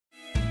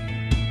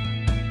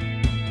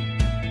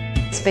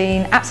It's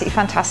been absolutely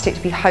fantastic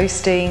to be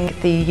hosting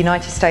the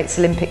United States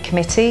Olympic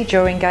Committee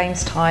during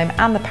Games time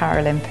and the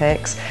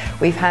Paralympics.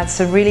 We've had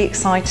some really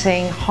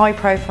exciting,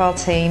 high-profile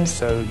teams.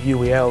 So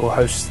UEL will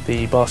host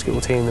the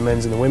basketball team, the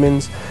men's and the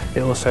women's.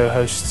 It also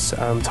hosts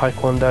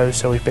taekwondo,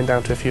 so we've been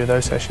down to a few of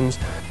those sessions.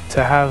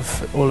 To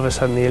have all of a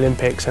sudden the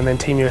Olympics and then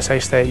Team USA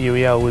stay at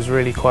UEL was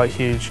really quite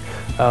huge,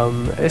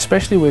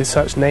 especially with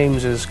such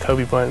names as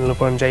Kobe Bryant and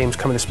LeBron James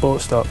coming to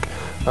Sports Doc.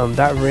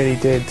 That really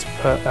did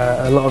put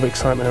a lot of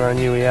excitement around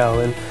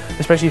UEL, and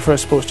especially for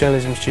us sports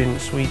journalism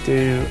students, we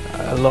do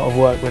a lot of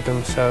work with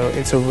them, so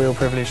it's a real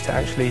privilege to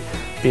actually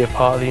be a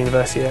part of the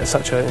university at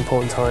such an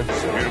important time.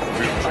 It's a beautiful,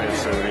 beautiful training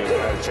facility. I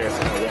had a chance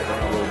to walk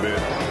around a little bit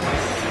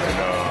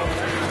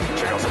and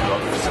check out some of the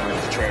other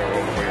facilities, the training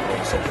room, the weight room,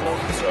 and so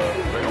forth. It's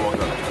very well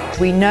done.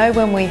 We know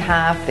when we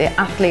have the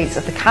athletes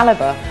of the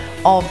calibre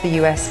of the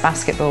US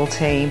basketball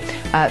team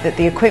that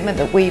the equipment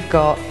that we've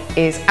got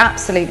is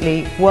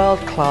absolutely world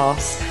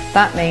class.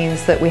 That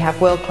means that we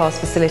have world class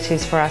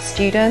facilities for our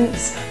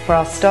students, for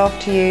our staff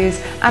to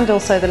use, and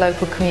also the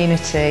local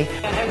community.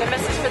 And the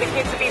message for the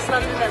kids of East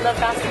London that love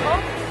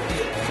basketball?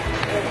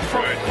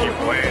 Keep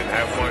playing,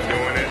 have fun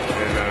doing it,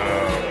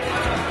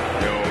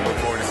 and look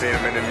forward to seeing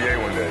them in the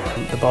NBA one day.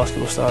 The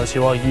basketball stars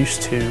who are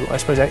used to, I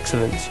suppose,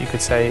 excellence, you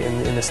could say,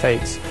 in the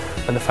States,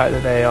 and the fact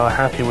that they are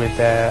happy with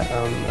their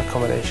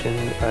accommodation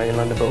in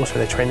London, but also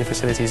their training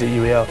facilities at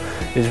UEL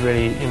is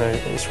really,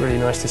 it's really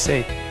nice to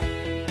see.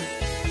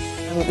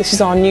 This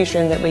is our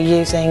newsroom that we're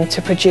using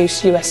to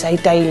produce USA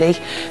Daily,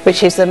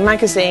 which is the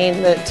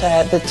magazine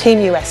that the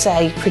Team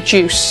USA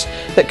produce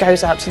that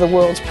goes out to the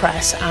world's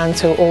press and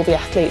to all the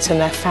athletes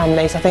and their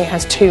families. I think it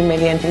has 2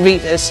 million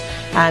readers,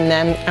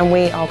 and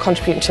we are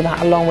contributing to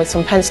that along with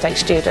some Penn State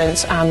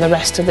students and the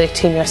rest of the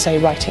Team USA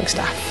writing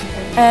staff.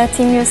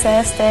 Team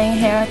USA is staying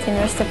here at the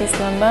University of East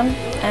London,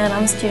 and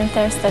I'm a student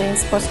there studying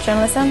sports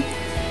journalism.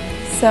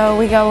 So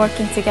we go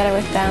working together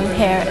with them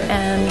here,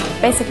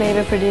 and basically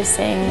we're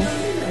producing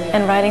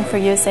and writing for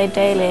USA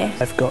Daily.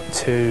 I've got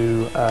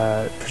to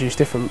produce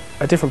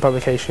a different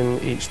publication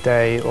each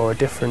day, or a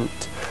different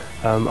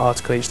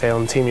article each day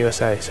on Team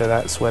USA, so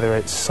that's whether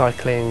it's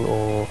cycling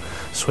or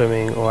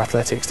swimming or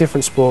athletics,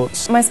 different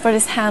sports. My sport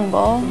is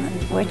handball,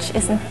 which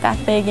isn't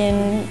that big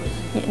in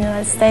the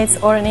United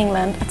States or in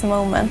England at the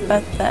moment,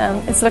 but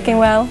it's looking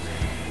well.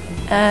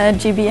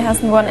 GB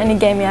hasn't won any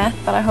game yet,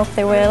 but I hope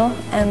they will,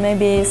 and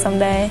maybe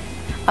someday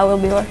I will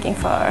be working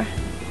for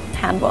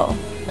handball.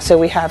 So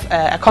we have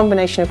a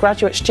combination of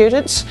graduate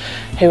students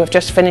who have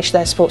just finished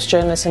their sports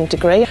journalism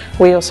degree.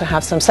 We also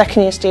have some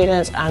second year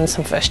students and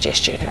some first year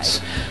students.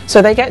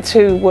 So they get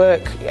to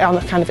work on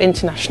a kind of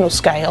international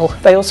scale.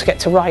 They also get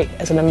to write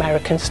as an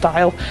American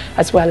style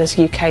as well as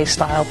UK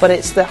style, but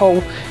it's the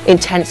whole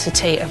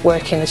intensity of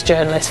working as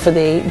journalists for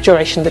the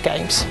duration of the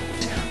games.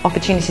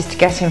 Opportunities to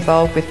get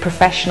involved with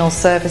professional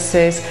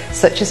services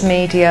such as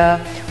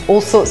media,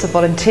 all sorts of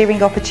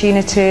volunteering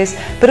opportunities,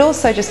 but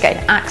also just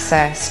getting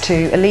access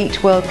to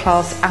elite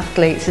world-class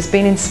athletes has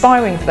been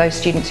inspiring for those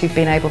students who've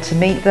been able to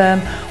meet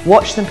them,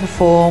 watch them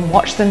perform,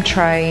 watch them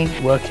train.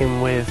 Working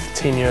with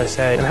Team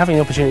USA and having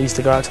the opportunities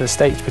to go out to the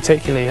States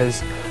particularly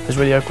has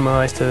really opened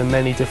my eyes to the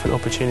many different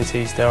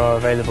opportunities there are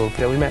available.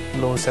 We met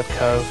Lord Seb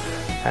Coe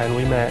and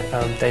we met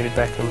David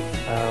Beckham,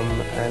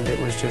 and it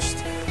was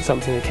just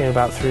something that came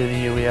about through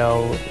the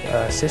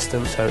UEL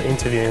system, so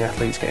interviewing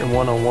athletes, getting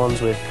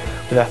one-on-ones with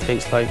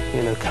athletes like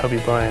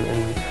Kobe Bryant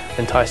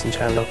and Tyson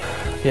Chandler.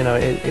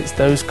 It's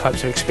those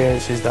types of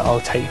experiences that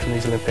I'll take from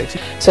these Olympics.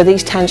 So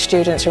these 10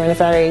 students are in a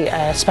very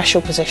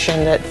special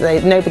position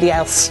that nobody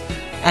else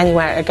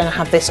anywhere are going to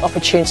have this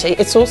opportunity.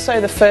 It's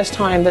also the first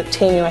time that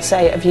Team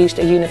USA have used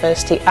a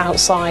university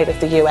outside of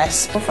the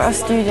US. For us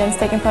students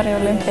taking part in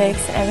the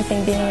Olympics,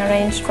 everything being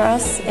arranged for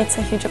us, it's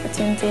a huge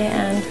opportunity,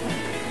 and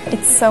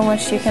it's so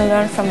much you can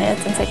learn from it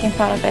and taking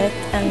part of it,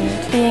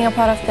 and being a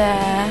part of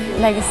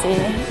the legacy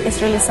is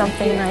really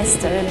something nice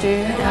to do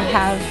and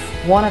have.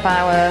 One of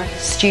our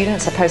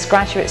students, a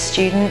postgraduate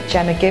student,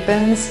 Gemma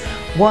Gibbons,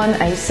 won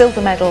a silver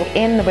medal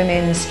in the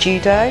women's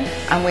judo,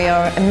 and we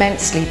are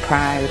immensely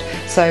proud.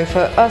 So for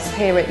us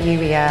here at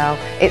UEL,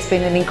 it's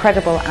been an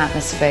incredible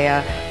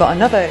atmosphere. But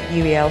another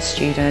UEL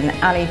student,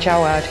 Ali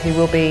Jawad, who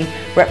will be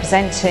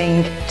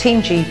representing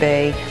Team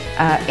GB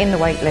in the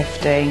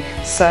weightlifting,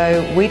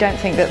 so we don't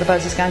think that the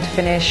buzz is going to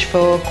finish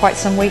for quite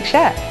some weeks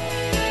yet.